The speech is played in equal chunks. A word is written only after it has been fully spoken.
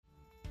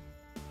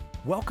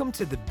Welcome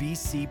to the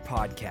BC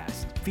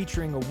Podcast,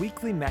 featuring a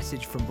weekly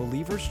message from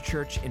Believers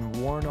Church in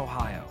Warren,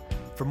 Ohio.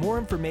 For more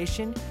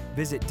information,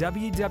 visit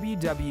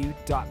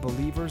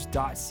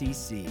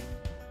www.believers.cc.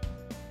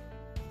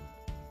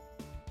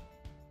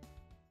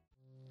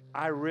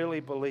 I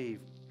really believe,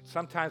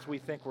 sometimes we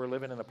think we're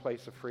living in a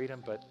place of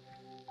freedom, but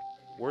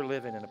we're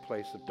living in a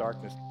place of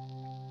darkness.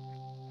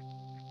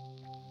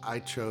 I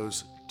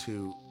chose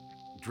to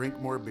drink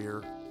more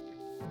beer,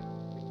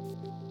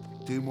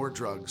 do more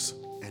drugs,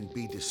 and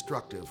be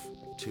destructive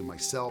to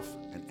myself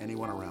and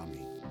anyone around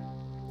me.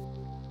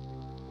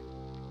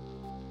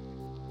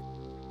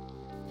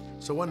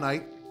 So one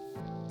night,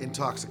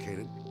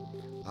 intoxicated,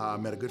 I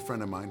met a good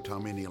friend of mine,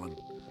 Tommy Nealon,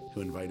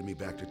 who invited me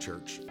back to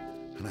church.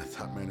 And I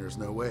thought, man, there's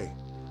no way,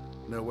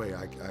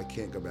 I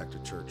can't go back to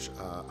church.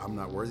 I'm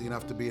not worthy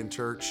enough to be in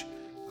church.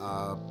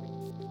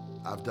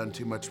 I've done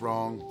too much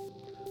wrong.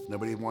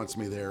 Nobody wants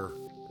me there.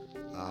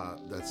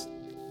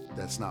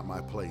 That's not my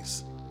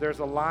place. There's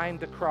a line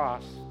to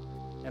cross,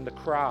 and the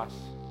cross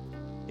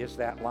is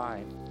that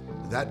line.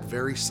 That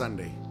very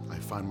Sunday, I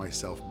find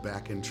myself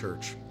back in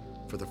church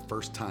for the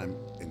first time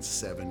in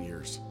 7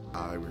 years.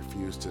 I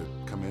refused to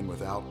come in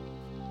without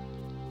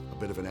a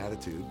bit of an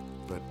attitude,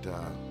 but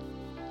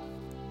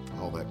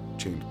all that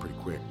changed pretty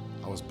quick.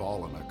 I was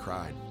bawling, I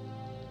cried.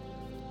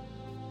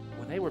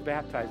 When they were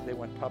baptized, they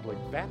went public.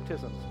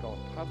 Baptism's going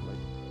public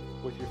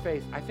with your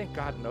faith. I think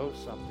God knows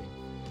something.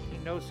 He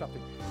knows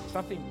something.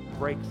 Something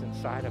breaks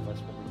inside of us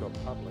when we go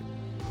public.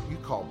 You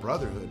call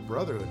brotherhood.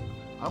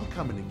 I'm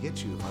coming to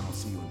get you if I don't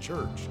see you in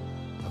church.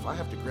 If I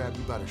have to grab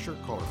you by the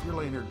shirt collar, if you're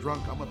laying there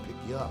drunk, I'm gonna pick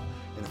you up.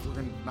 And if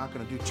we're not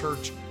gonna do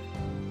church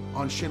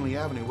on Shinley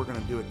Avenue, we're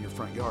gonna do it in your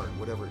front yard,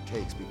 whatever it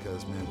takes,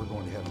 because man, we're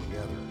going to heaven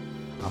together.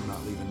 I'm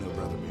not leaving no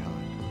brother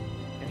behind.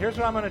 And here's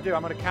what I'm gonna do.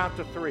 I'm gonna count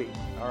to 3,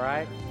 all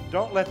right?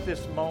 Don't let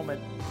this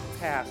moment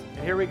pass.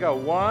 And here we go.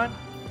 1,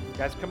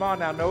 guys, come on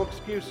now, no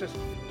excuses.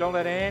 Don't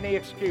let any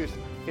excuse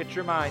hit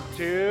your mind.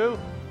 2,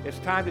 it's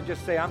time to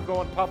just say, I'm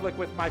going public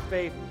with my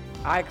faith.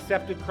 I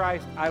accepted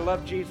Christ. I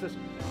love Jesus.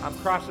 I'm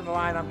crossing the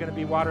line. I'm going to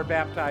be water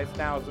baptized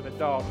now as an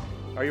adult.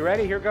 Are you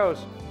ready? Here goes.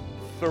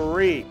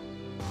 3.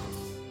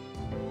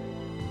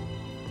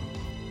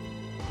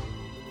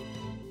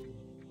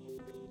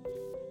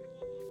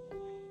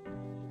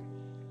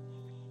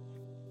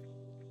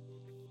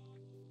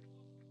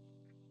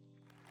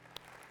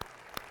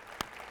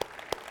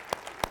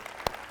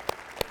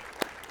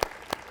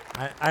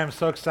 I am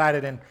so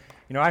excited, and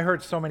I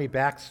heard so many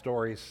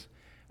backstories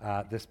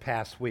this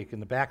past week,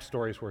 and the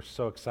backstories were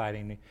so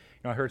exciting.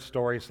 I heard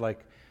stories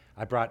like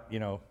I brought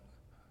 10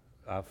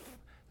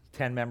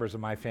 members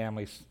of my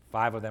family,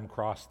 5 of them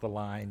crossed the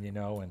line,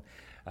 and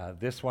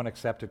this one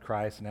accepted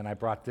Christ, and then I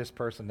brought this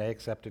person, they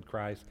accepted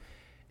Christ.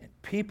 And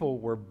people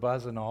were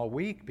buzzing all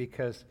week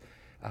because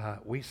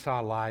we saw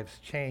lives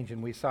change,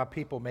 and we saw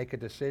people make a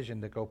decision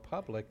to go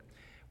public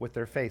with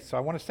their faith. So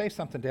I want to say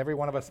something to every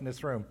one of us in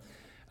this room.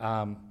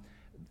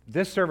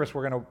 This service,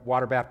 we're going to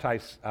water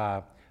baptize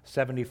about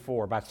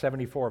 74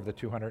 of the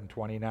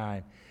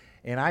 229.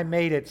 And I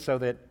made it so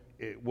that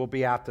it will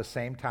be out the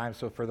same time.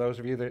 So for those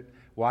of you that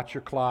watch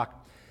your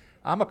clock,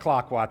 I'm a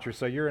clock watcher,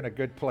 so you're in a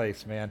good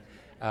place, man.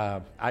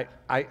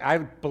 I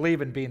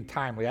believe in being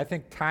timely. I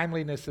think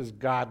timeliness is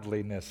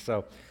godliness.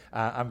 So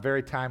I'm a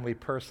very timely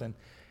person.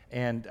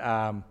 And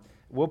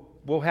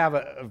we'll have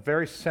a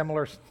very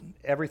similar,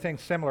 everything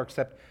similar,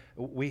 except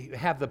we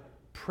have the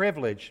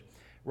privilege.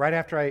 Right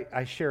after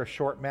I share a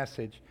short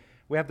message,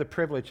 we have the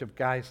privilege of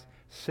guys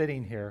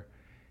sitting here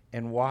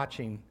and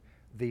watching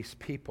these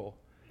people.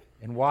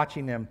 And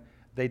watching them,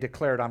 they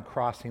declared, I'm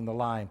crossing the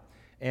line.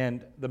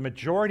 And the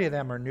majority of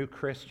them are new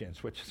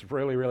Christians, which is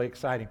really, really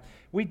exciting.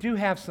 We do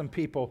have some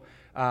people,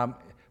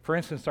 for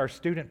instance, our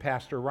student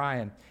pastor,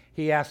 Ryan,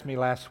 he asked me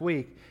last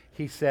week,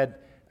 he said,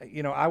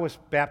 I was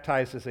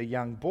baptized as a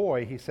young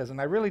boy, he says,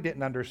 and I really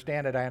didn't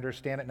understand it. I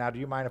understand it now. Do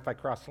you mind if I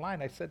cross the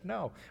line? I said,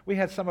 no. We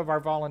had some of our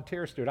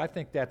volunteers do it. I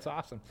think that's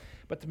awesome.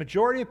 But the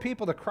majority of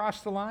people that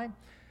cross the line,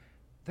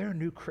 they're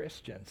new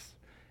Christians.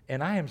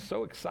 And I am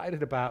so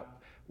excited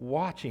about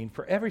watching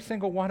for every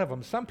single one of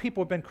them. Some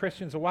people have been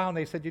Christians a while, and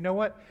they said, you know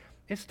what?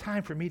 It's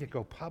time for me to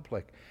go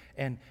public.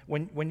 And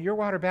when you're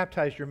water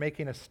baptized, you're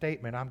making a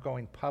statement, I'm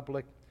going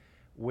public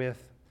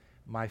with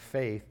my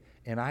faith.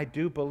 And I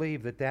do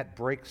believe that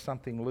breaks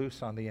something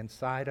loose on the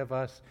inside of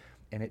us,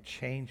 and it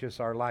changes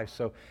our life.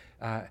 So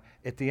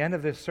at the end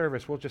of this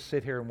service, we'll just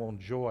sit here and we'll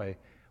enjoy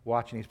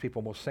watching these people,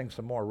 and we'll sing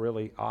some more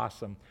really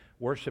awesome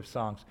worship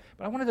songs.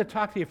 But I wanted to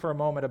talk to you for a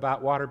moment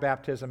about water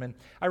baptism. And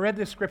I read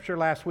this scripture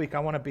last week. I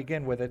want to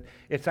begin with it.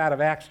 It's out of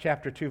Acts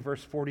chapter 2,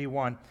 verse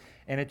 41.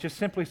 And it just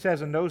simply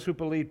says, and those who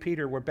believed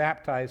Peter were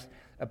baptized,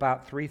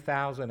 about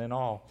 3,000 in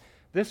all.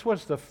 This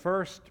was the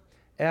first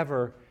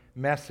ever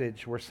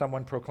message where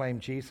someone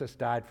proclaimed Jesus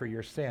died for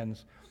your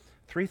sins.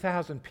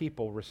 3,000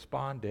 people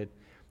responded.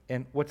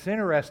 And what's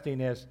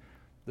interesting is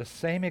the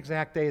same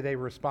exact day they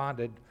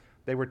responded,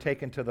 they were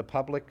taken to the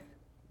public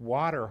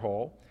water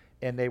hole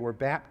and they were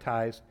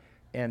baptized.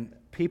 And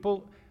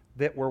people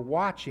that were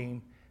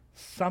watching,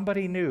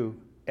 somebody knew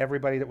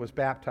everybody that was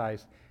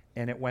baptized.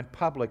 and it went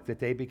public that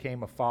they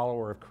became a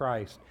follower of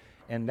Christ.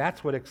 And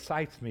that's what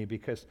excites me,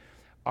 because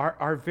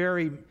our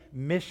very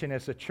mission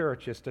as a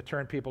church is to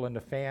turn people into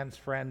fans,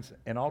 friends,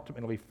 and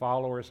ultimately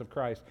followers of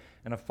Christ.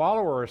 And a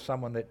follower is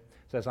someone that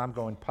says, I'm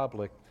going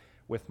public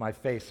with my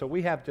faith. So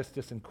we have just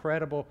this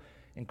incredible,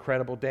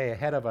 incredible day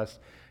ahead of us.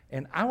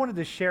 And I wanted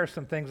to share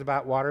some things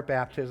about water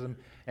baptism,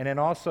 and then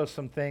also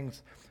some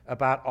things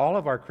about all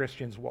of our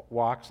Christians'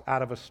 walks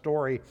out of a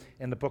story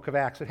in the book of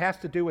Acts. It has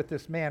to do with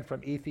this man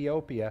from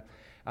Ethiopia.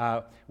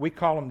 We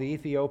call him the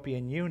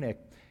Ethiopian eunuch.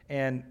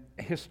 And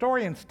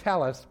historians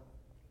tell us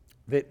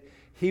that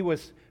he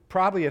was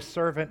probably a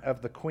servant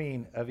of the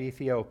queen of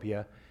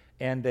Ethiopia,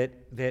 and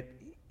that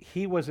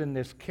he was in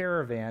this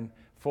caravan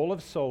full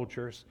of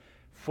soldiers,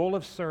 full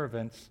of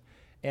servants,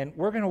 and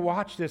we're going to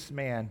watch this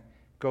man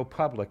go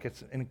public.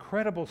 It's an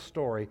incredible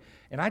story,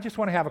 and I just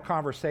want to have a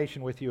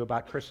conversation with you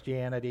about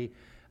Christianity,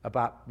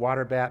 about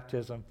water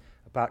baptism,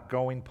 about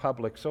going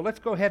public. So let's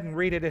go ahead and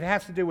read it. It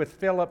has to do with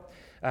Philip,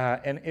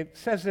 and it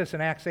says this in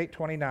Acts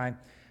 8:29.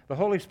 The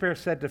Holy Spirit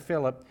said to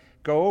Philip,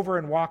 "Go over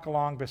and walk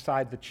along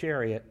beside the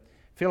chariot."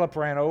 Philip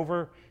ran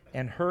over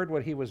and heard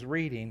what he was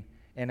reading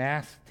and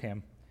asked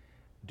him,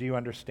 "Do you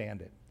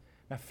understand it?"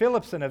 Now,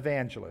 Philip's an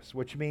evangelist,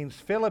 which means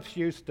Philip's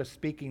used to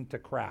speaking to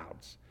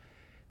crowds.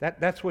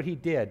 That's what he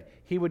did.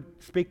 He would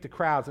speak to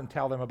crowds and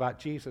tell them about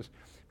Jesus.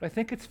 But I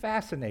think it's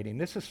fascinating.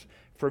 This is,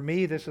 for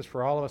me, this is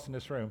for all of us in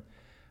this room.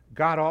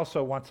 God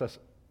also wants us,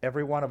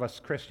 every one of us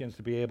Christians,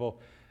 to be able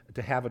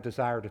to have a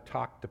desire to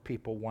talk to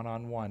people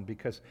one-on-one,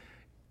 because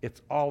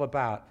it's all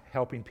about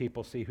helping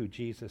people see who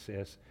Jesus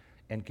is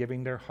and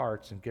giving their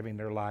hearts and giving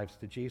their lives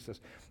to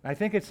Jesus. And I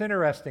think it's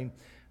interesting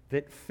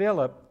that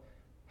Philip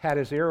had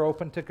his ear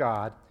open to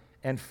God,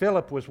 and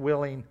Philip was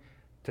willing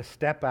to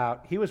step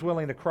out. He was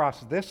willing to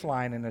cross this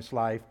line in his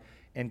life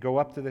and go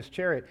up to this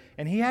chariot.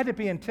 And he had to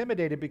be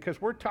intimidated,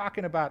 because we're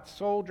talking about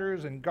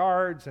soldiers and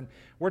guards, and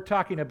we're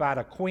talking about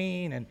a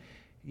queen, and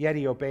yet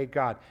he obeyed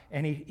God.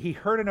 And he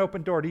heard an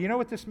open door. Do you know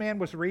what this man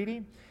was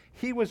reading?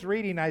 He was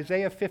reading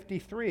Isaiah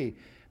 53.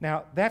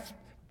 Now, that's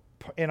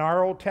in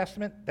our Old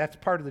Testament. That's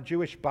part of the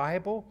Jewish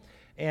Bible.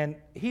 And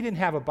he didn't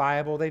have a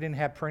Bible. They didn't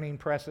have printing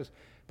presses.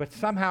 But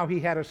somehow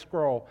he had a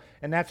scroll,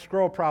 and that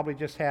scroll probably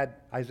just had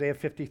Isaiah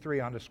 53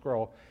 on the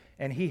scroll.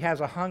 And he has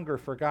a hunger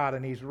for God,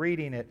 and he's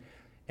reading it.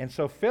 And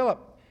so Philip,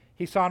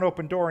 he saw an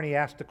open door, and he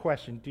asked a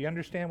question. Do you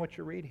understand what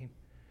you're reading?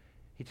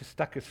 He just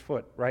stuck his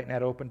foot right in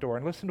that open door.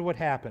 And listen to what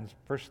happens.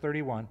 Verse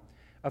 31.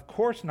 Of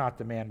course not,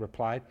 the man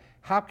replied.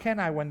 How can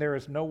I when there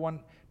is no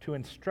one to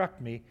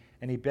instruct me?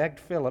 And he begged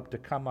Philip to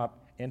come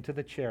up into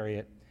the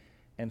chariot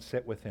and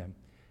sit with him.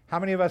 How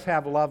many of us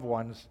have loved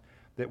ones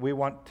that we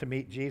want to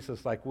meet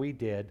Jesus like we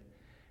did?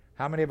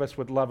 How many of us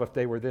would love if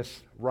they were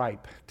this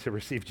ripe to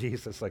receive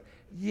Jesus? Like,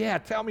 yeah,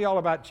 tell me all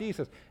about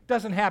Jesus. It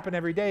doesn't happen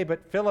every day,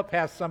 but Philip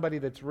has somebody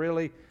that's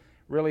really,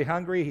 really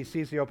hungry. He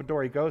sees the open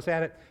door. He goes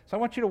at it. So I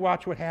want you to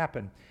watch what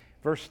happened.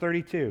 Verse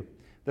 32.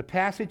 The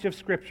passage of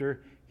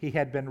Scripture he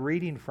had been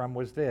reading from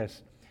was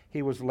this.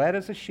 He was led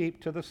as a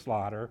sheep to the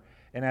slaughter,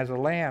 and as a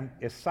lamb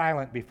is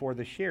silent before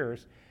the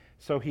shearers,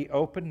 so he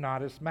opened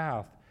not his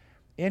mouth.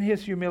 In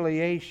his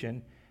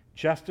humiliation,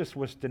 justice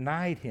was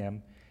denied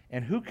him,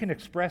 and who can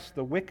express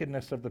the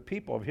wickedness of the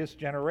people of his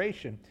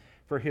generation?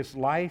 For his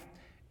life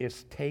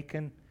is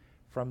taken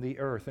from the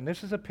earth. And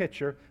this is a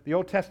picture. The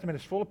Old Testament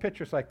is full of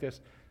pictures like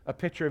this, a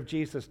picture of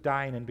Jesus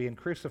dying and being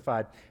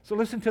crucified. So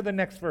listen to the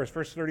next verse,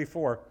 verse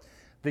 34.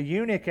 The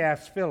eunuch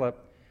asked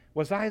Philip,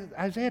 was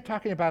Isaiah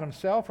talking about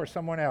himself or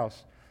someone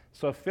else?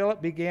 So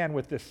Philip began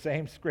with this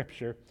same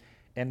scripture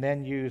and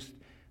then used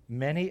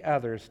many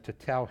others to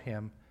tell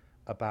him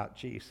about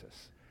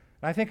Jesus.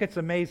 And I think it's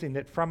amazing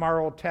that from our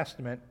Old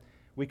Testament,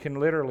 we can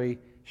literally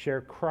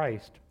share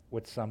Christ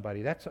with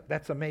somebody.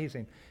 That's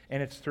amazing.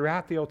 And it's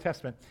throughout the Old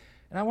Testament.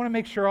 And I want to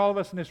make sure all of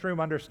us in this room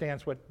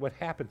understands what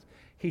happens.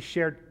 He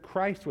shared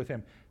Christ with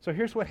him. So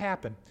here's what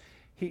happened.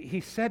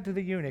 He said to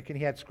the eunuch, and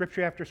he had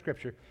scripture after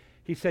scripture,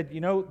 he said, you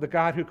know, the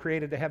God who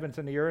created the heavens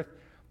and the earth,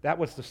 that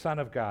was the Son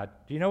of God.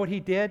 Do you know what he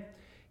did?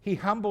 He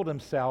humbled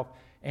himself,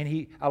 and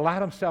he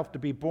allowed himself to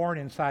be born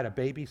inside a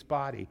baby's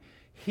body.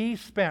 He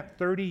spent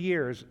 30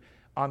 years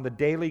on the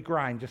daily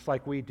grind, just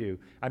like we do.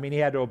 I mean, he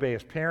had to obey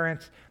his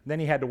parents, then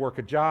he had to work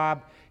a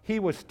job. He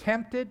was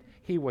tempted,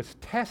 he was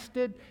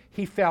tested,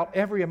 he felt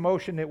every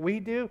emotion that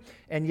we do,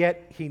 and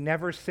yet he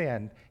never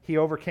sinned. He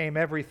overcame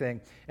everything.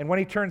 And when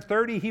he turned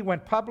 30, he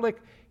went public,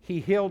 he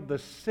healed the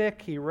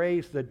sick, he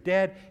raised the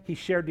dead, he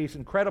shared these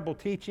incredible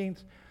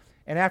teachings.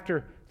 And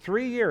after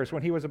 3 years,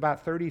 when he was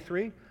about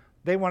 33,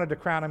 they wanted to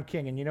crown him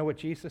king. And you know what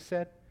Jesus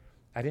said?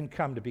 I didn't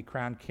come to be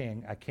crowned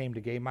king. I came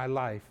to give my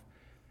life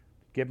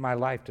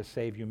to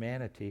save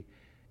humanity.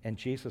 And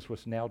Jesus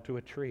was nailed to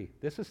a tree.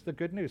 This is the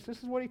good news. This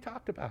is what he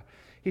talked about.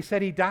 He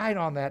said he died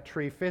on that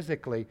tree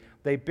physically.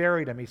 They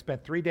buried him. He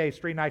spent 3 days,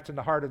 3 nights in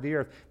the heart of the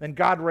earth. Then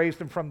God raised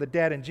him from the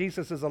dead, and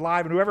Jesus is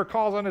alive, and whoever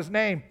calls on his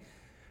name,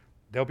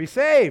 they'll be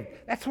saved.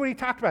 That's what he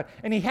talked about.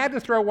 And he had to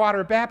throw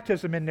water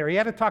baptism in there. He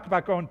had to talk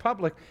about going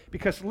public,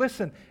 because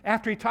listen,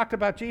 after he talked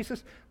about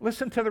Jesus,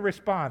 listen to the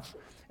response.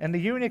 And the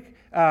eunuch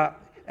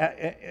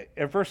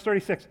Verse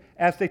 36,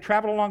 as they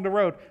traveled along the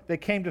road, they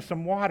came to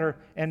some water,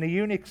 and the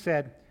eunuch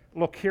said,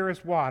 look, here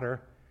is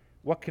water.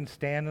 What can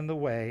stand in the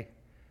way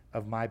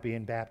of my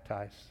being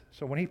baptized?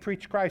 So when he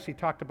preached Christ, he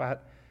talked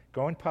about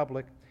going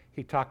public.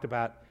 He talked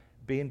about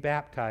being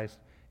baptized.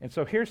 And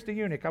so here's the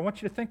eunuch. I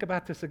want you to think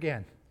about this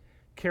again.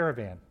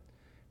 Caravan,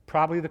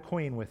 probably the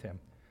queen with him,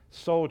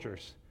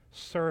 soldiers,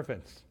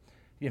 servants,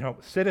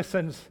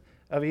 citizens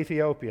of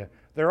Ethiopia.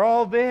 They're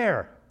all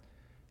there.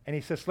 And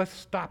he says, let's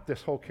stop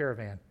this whole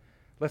caravan.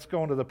 Let's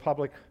go into the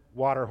public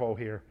water hole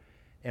here,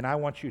 and I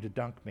want you to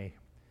dunk me.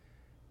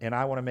 And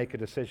I want to make a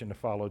decision to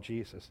follow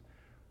Jesus.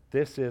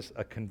 This is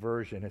a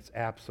conversion. It's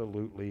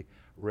absolutely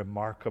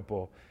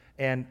remarkable.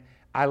 And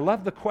I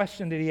love the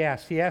question that he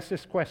asked. He asked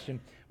this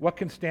question, what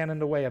can stand in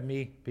the way of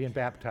me being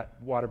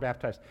water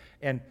baptized?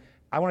 And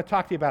I want to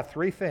talk to you about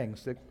three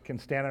things that can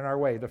stand in our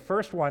way. The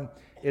first one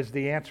is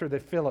the answer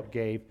that Philip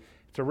gave.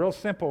 It's a real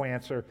simple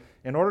answer.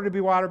 In order to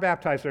be water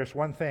baptized, there's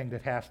one thing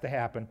that has to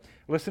happen.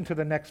 Listen to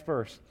the next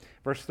verse,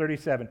 verse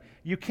 37.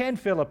 You can,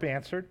 Philip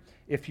answered,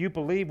 if you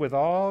believe with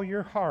all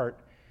your heart.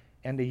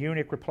 And the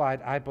eunuch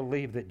replied, I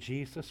believe that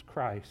Jesus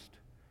Christ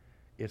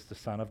is the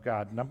Son of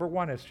God. Number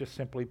one is just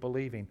simply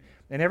believing.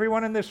 And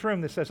everyone in this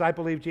room that says, I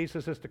believe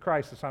Jesus is the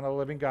Christ, the Son of the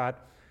living God,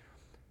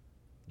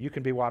 you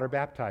can be water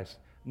baptized.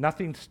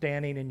 Nothing's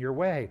standing in your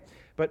way.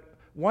 But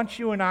once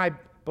you and I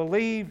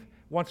believe,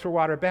 once we're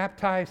water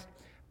baptized,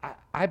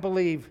 I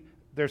believe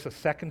there's a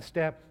second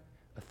step,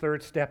 a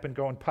third step in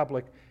going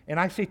public. And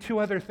I see two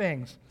other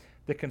things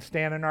that can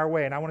stand in our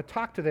way. And I want to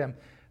talk to them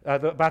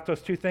about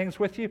those two things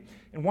with you.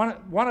 And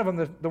one of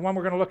them, the one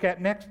we're going to look at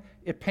next,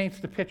 it paints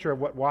the picture of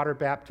what water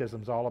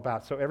baptism is all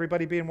about. So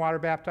everybody being water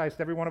baptized,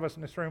 every one of us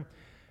in this room,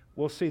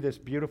 we'll see this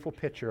beautiful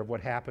picture of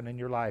what happened in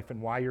your life and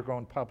why you're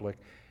going public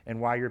and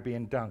why you're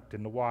being dunked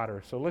in the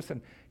water. So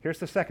listen, here's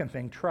the second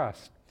thing,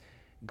 trust.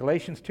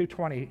 Galatians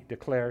 2:20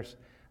 declares,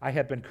 I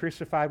have been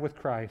crucified with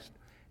Christ,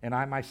 and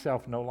I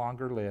myself no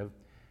longer live,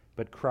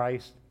 but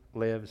Christ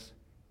lives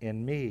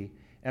in me.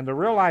 And the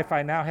real life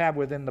I now have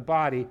within the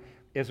body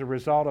is a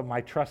result of my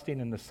trusting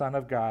in the Son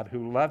of God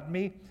who loved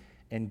me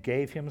and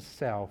gave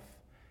himself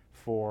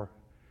for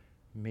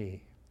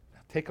me.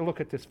 Now take a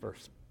look at this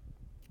verse.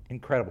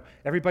 Incredible.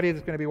 Everybody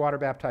that's going to be water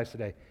baptized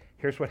today,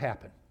 here's what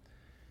happened.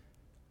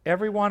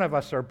 Every one of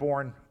us are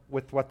born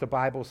with what the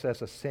Bible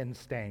says a sin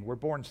stain. We're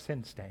born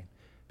sin stained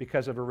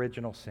because of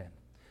original sin.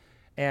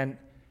 And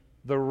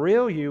the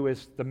real you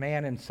is the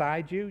man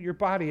inside you. Your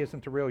body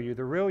isn't the real you.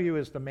 The real you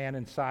is the man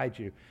inside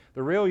you.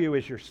 The real you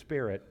is your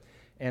spirit.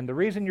 And the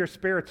reason your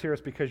spirit's here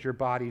is because your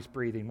body's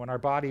breathing. When our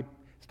body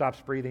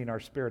stops breathing, our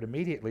spirit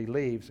immediately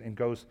leaves and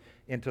goes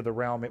into the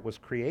realm it was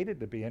created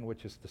to be in,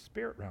 which is the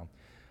spirit realm.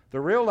 The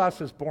real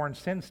us is born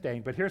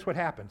sin-stained, but here's what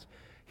happens.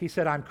 He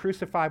said, I'm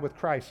crucified with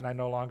Christ and I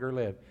no longer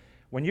live.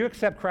 When you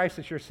accept Christ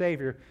as your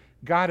Savior,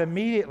 God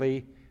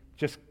immediately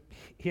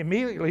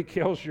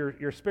kills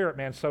your spirit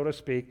man, so to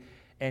speak,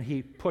 and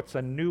he puts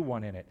a new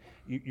one in it.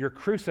 You're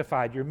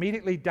crucified. You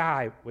immediately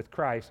die with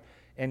Christ,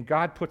 and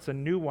God puts a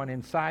new one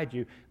inside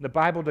you. The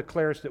Bible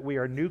declares that we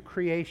are new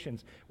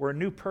creations. We're a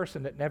new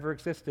person that never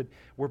existed.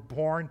 We're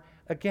born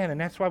again,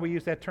 and that's why we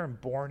use that term,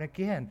 born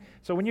again.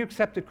 So when you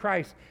accepted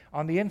Christ,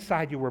 on the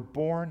inside you were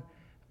born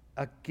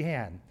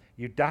again.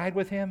 You died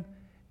with him,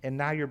 and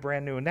now you're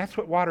brand new. And that's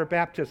what water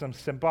baptism is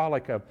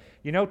symbolic of.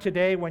 You know,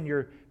 today when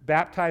you're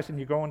baptized and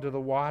you go into the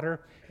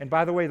water, and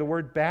by the way, the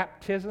word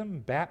baptism,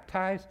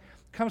 baptized,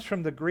 comes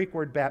from the Greek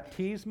word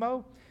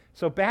baptismo.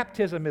 So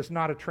baptism is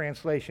not a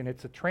translation,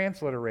 it's a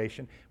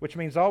transliteration, which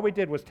means all we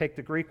did was take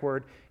the Greek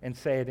word and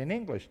say it in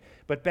English.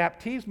 But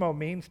baptismo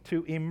means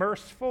to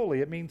immerse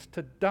fully. It means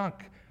to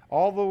dunk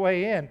all the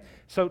way in.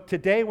 So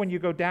today when you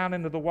go down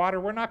into the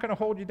water, we're not going to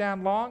hold you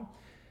down long,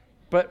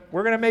 but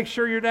we're going to make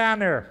sure you're down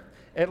there.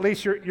 At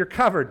least you're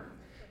covered.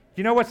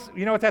 You know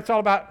what that's all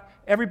about?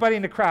 Everybody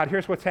in the crowd,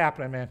 here's what's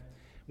happening, man.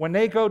 When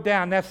they go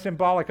down, that's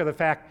symbolic of the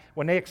fact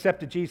when they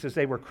accepted Jesus,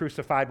 they were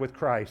crucified with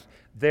Christ.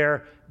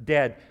 They're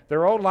dead.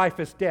 Their old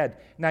life is dead.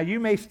 Now, you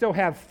may still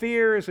have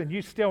fears and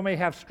you still may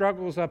have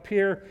struggles up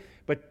here,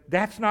 but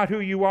that's not who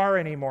you are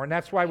anymore. And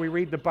that's why we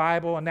read the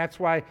Bible, and that's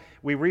why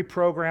we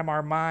reprogram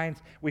our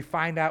minds. We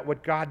find out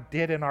what God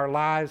did in our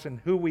lives and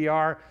who we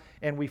are,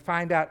 and we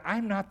find out,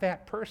 I'm not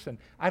that person.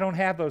 I don't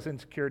have those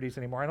insecurities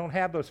anymore. I don't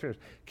have those fears.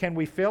 Can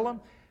we feel them?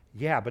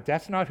 Yeah, but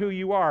that's not who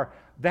you are.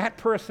 That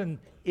person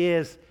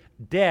is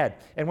dead.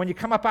 And when you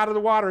come up out of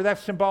the water,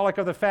 that's symbolic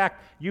of the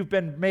fact you've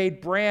been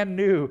made brand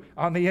new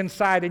on the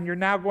inside, and you're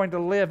now going to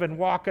live and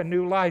walk a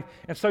new life.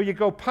 And so you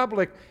go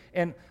public,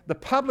 and the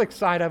public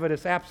side of it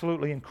is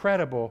absolutely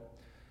incredible,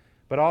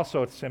 but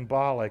also it's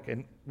symbolic.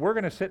 And we're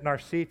going to sit in our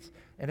seats,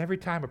 and every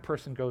time a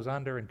person goes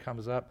under and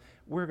comes up,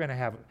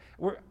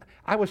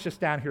 I was just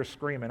down here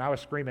screaming. I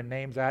was screaming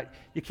names out.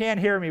 You can't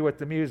hear me with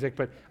the music,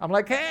 but I'm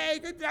like, hey,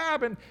 good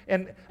job.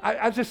 And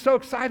I was just so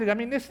excited. I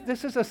mean,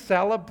 this is a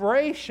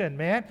celebration,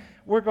 man.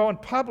 We're going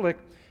public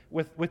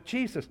with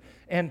Jesus.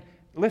 And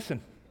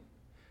listen,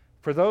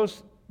 for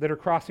those that are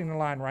crossing the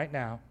line right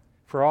now,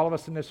 for all of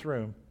us in this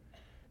room,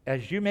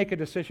 as you make a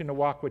decision to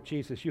walk with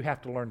Jesus, you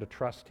have to learn to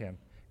trust him.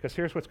 Because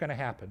here's what's going to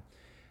happen.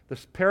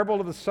 This parable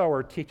of the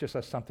sower teaches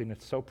us something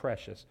that's so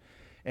precious.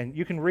 And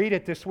you can read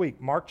it this week.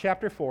 Mark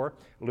chapter 4,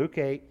 Luke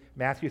 8,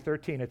 Matthew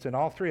 13. It's in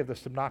all three of the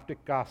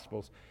synoptic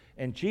gospels.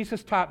 And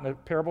Jesus taught in the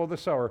parable of the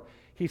sower,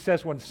 he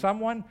says when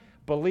someone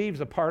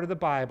believes a part of the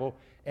Bible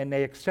and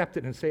they accept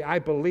it and say, I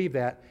believe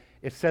that,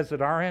 it says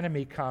that our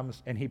enemy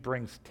comes and he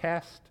brings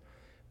tests,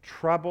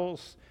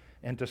 troubles,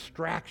 and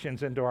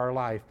distractions into our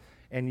life.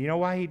 And you know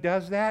why he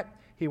does that?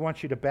 He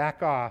wants you to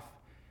back off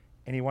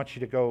and he wants you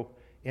to go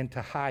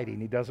into hiding.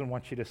 He doesn't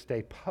want you to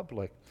stay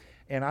public.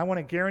 And I want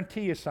to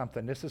guarantee you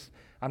something.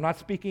 I'm not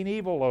speaking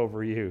evil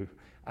over you.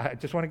 I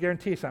just want to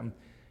guarantee you something.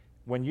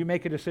 When you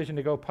make a decision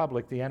to go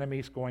public, the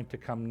enemy's going to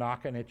come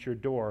knocking at your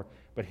door.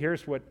 But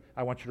here's what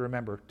I want you to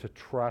remember, to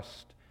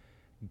trust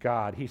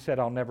God. He said,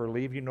 I'll never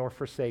leave you nor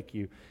forsake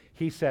you.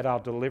 He said, I'll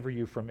deliver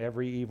you from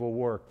every evil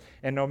work.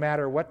 And no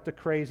matter what the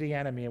crazy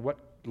enemy and what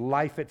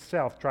life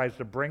itself tries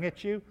to bring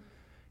at you,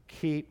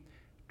 keep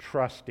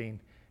trusting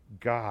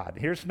God.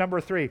 Here's number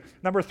 3.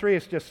 Number 3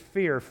 is just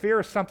fear.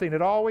 Fear is something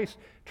that always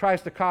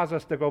tries to cause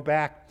us to go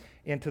back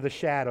into the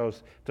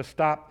shadows, to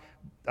stop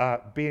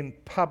being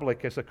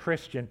public as a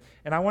Christian.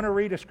 And I want to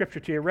read a scripture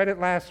to you. I read it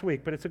last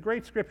week, but it's a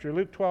great scripture,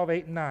 Luke 12,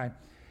 8 and 9.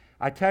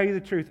 I tell you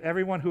the truth,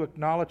 everyone who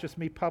acknowledges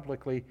me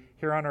publicly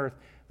here on earth,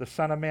 the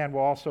Son of Man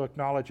will also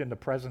acknowledge in the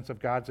presence of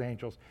God's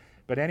angels.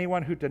 But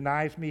anyone who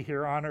denies me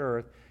here on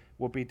earth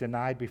will be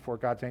denied before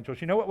God's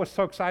angels. You know what was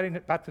so exciting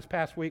about this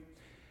past week?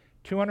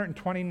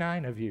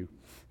 229 of you.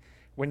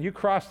 When you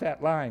crossed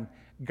that line,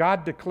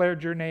 God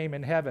declared your name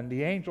in heaven.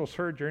 The angels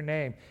heard your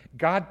name.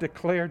 God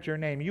declared your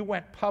name. You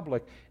went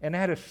public, and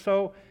that is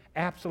so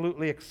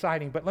absolutely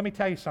exciting. But let me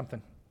tell you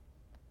something.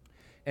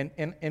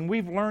 And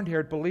we've learned here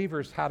at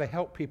Believers how to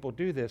help people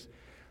do this.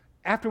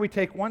 After we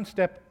take one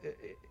step,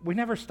 we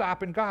never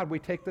stop in God. We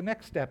take the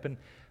next step and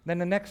then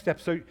the next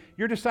step. So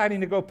you're deciding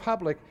to go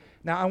public.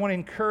 Now I want to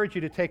encourage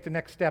you to take the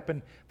next step.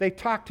 And they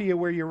talked to you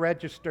where you're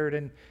registered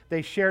and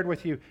they shared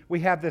with you,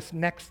 we have this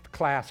next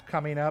class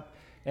coming up.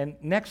 And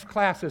next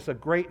class is a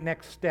great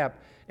next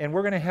step. And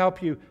we're going to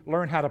help you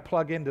learn how to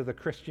plug into the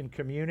Christian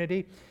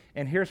community.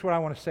 And here's what I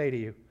want to say to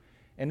you.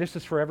 And this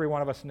is for every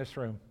one of us in this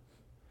room.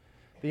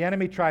 The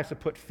enemy tries to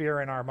put fear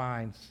in our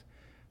minds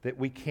that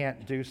we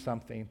can't do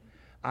something.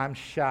 I'm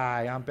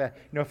shy. I'm bad.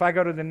 You know, if I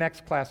go to the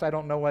next class, I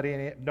don't know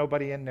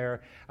nobody in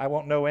there. I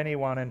won't know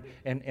anyone,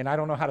 and I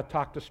don't know how to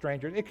talk to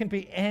strangers. It can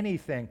be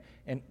anything.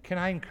 And can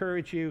I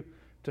encourage you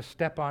to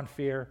step on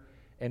fear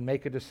and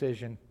make a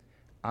decision?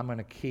 I'm going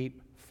to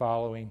keep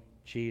following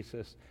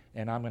Jesus,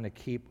 and I'm going to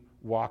keep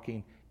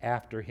walking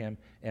after him,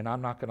 and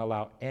I'm not going to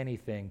allow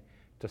anything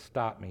to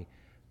stop me.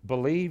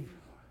 Believe,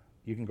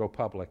 you can go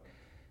public.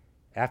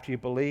 After you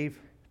believe,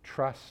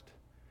 trust,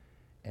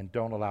 and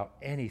don't allow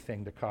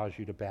anything to cause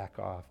you to back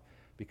off,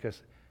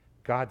 because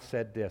God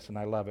said this, and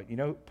I love it. You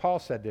know, Paul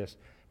said this.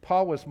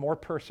 Paul was more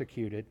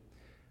persecuted,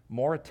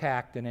 more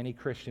attacked than any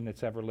Christian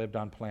that's ever lived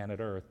on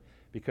planet Earth,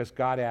 because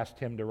God asked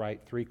him to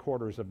write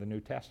 3/4 of the New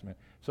Testament.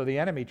 So the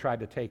enemy tried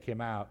to take him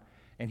out,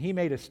 and he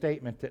made a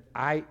statement that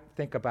I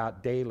think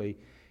about daily.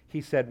 He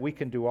said, we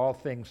can do all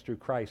things through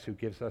Christ who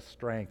gives us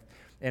strength.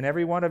 And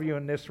every one of you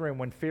in this room,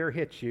 when fear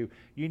hits you,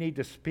 you need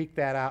to speak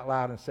that out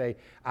loud and say,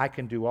 I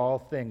can do all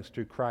things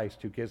through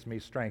Christ who gives me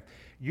strength.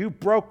 You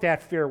broke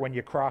that fear when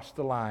you crossed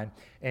the line,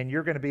 and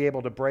you're going to be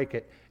able to break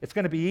it. It's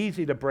going to be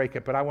easy to break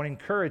it, but I want to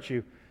encourage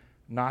you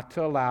not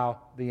to allow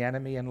the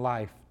enemy in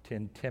life to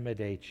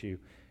intimidate you.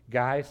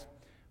 Guys,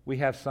 we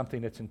have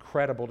something that's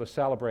incredible to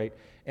celebrate.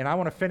 And I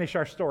want to finish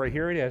our story.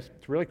 Here it is.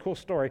 It's a really cool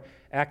story.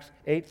 Acts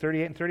 8,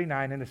 38 and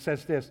 39. And it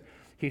says this.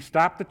 He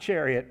stopped the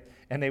chariot,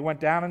 and they went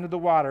down into the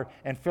water,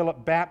 and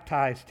Philip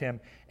baptized him.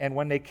 And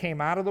when they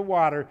came out of the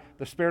water,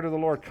 the Spirit of the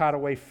Lord caught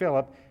away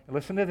Philip. And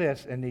listen to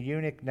this. And the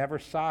eunuch never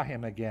saw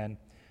him again,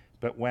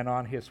 but went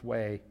on his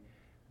way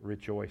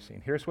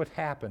rejoicing. Here's what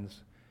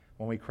happens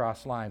when we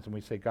cross lines and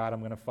we say, God, I'm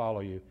going to follow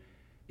you.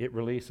 It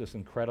releases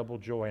incredible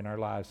joy in our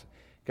lives.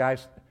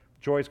 Guys,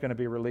 joy is going to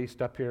be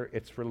released up here.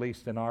 It's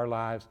released in our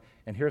lives.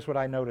 And here's what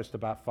I noticed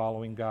about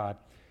following God.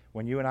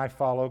 When you and I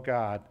follow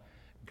God,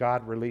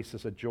 God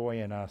releases a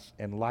joy in us,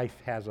 and life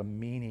has a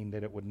meaning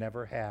that it would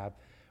never have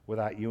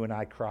without you and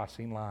I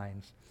crossing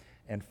lines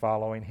and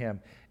following him.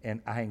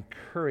 And I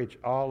encourage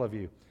all of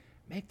you,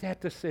 make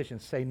that decision.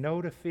 Say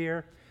no to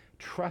fear,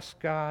 trust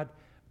God,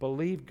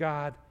 believe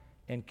God,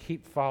 and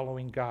keep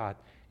following God.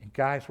 And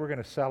guys, we're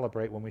going to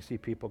celebrate when we see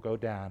people go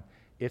down.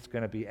 It's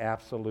going to be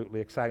absolutely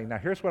exciting. Now,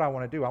 here's what I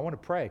want to do. I want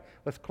to pray.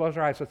 Let's close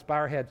our eyes. Let's bow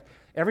our heads.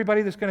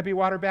 Everybody that's going to be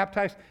water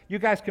baptized, you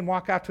guys can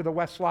walk out to the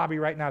west lobby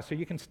right now. So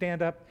you can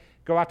stand up,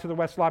 go out to the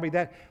west lobby.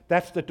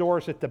 That's the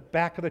doors at the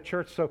back of the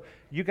church. So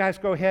you guys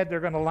go ahead.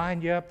 They're going to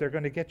line you up. They're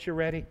going to get you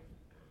ready.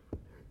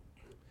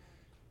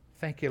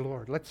 Thank you,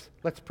 Lord. Let's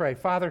pray.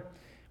 Father,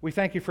 we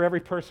thank you for every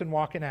person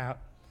walking out.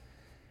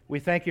 We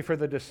thank you for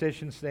the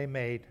decisions they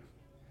made.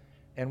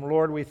 And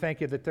Lord, we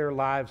thank you that their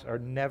lives are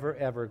never,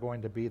 ever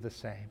going to be the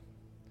same.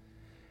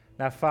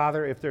 Now,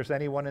 Father, if there's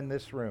anyone in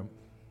this room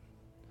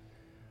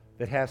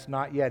that has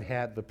not yet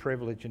had the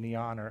privilege and the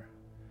honor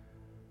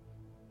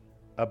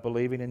of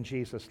believing in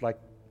Jesus like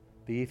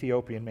the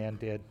Ethiopian man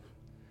did.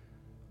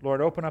 Lord,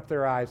 open up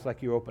their eyes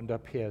like you opened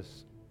up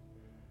his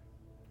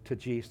to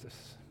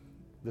Jesus,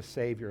 the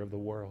Savior of the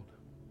world.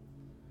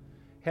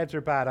 Heads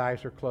are bowed,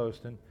 eyes are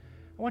closed, and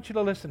I want you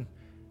to listen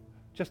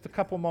just a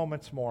couple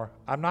moments more.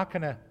 I'm not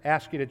going to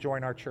ask you to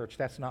join our church.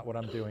 That's not what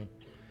I'm doing.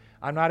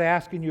 I'm not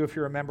asking you if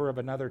you're a member of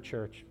another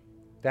church.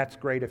 That's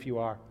great if you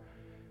are.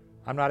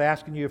 I'm not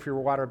asking you if you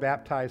were water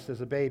baptized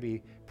as a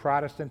baby.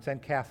 Protestants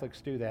and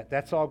Catholics do that.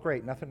 That's all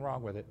great. Nothing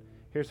wrong with it.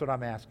 Here's what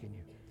I'm asking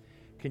you.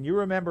 Can you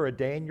remember a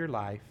day in your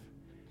life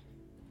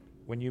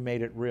when you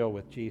made it real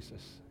with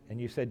Jesus? And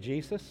you said,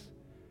 Jesus,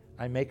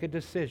 I make a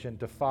decision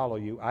to follow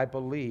you. I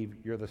believe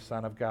you're the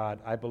Son of God.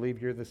 I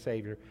believe you're the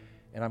Savior,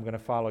 and I'm going to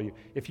follow you.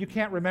 If you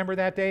can't remember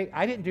that day,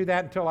 I didn't do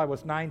that until I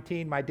was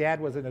 19. My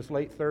dad was in his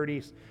late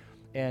 30s.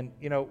 And,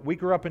 we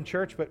grew up in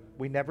church, but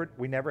we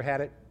never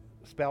had it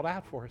spelled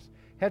out for us.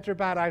 Heads are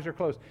bowed, eyes are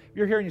closed. If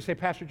you're here and you say,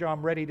 Pastor Joe,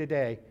 I'm ready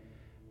today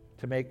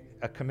to make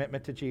a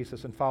commitment to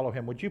Jesus and follow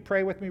him. Would you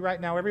pray with me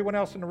right now? Everyone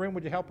else in the room,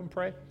 would you help him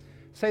pray?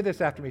 Say this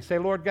after me. Say,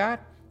 Lord God,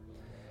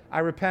 I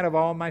repent of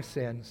all my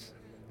sins,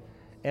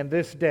 and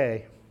this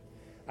day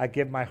I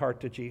give my heart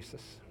to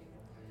Jesus.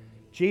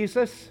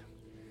 Jesus,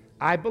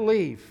 I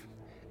believe,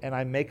 and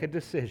I make a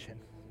decision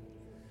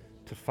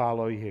to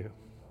follow you.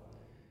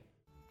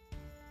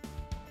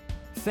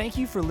 Thank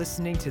you for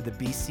listening to the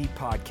BC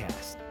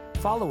Podcast.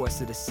 Follow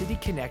us at A City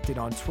Connected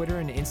on Twitter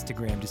and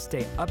Instagram to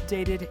stay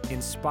updated,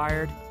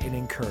 inspired, and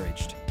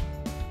encouraged.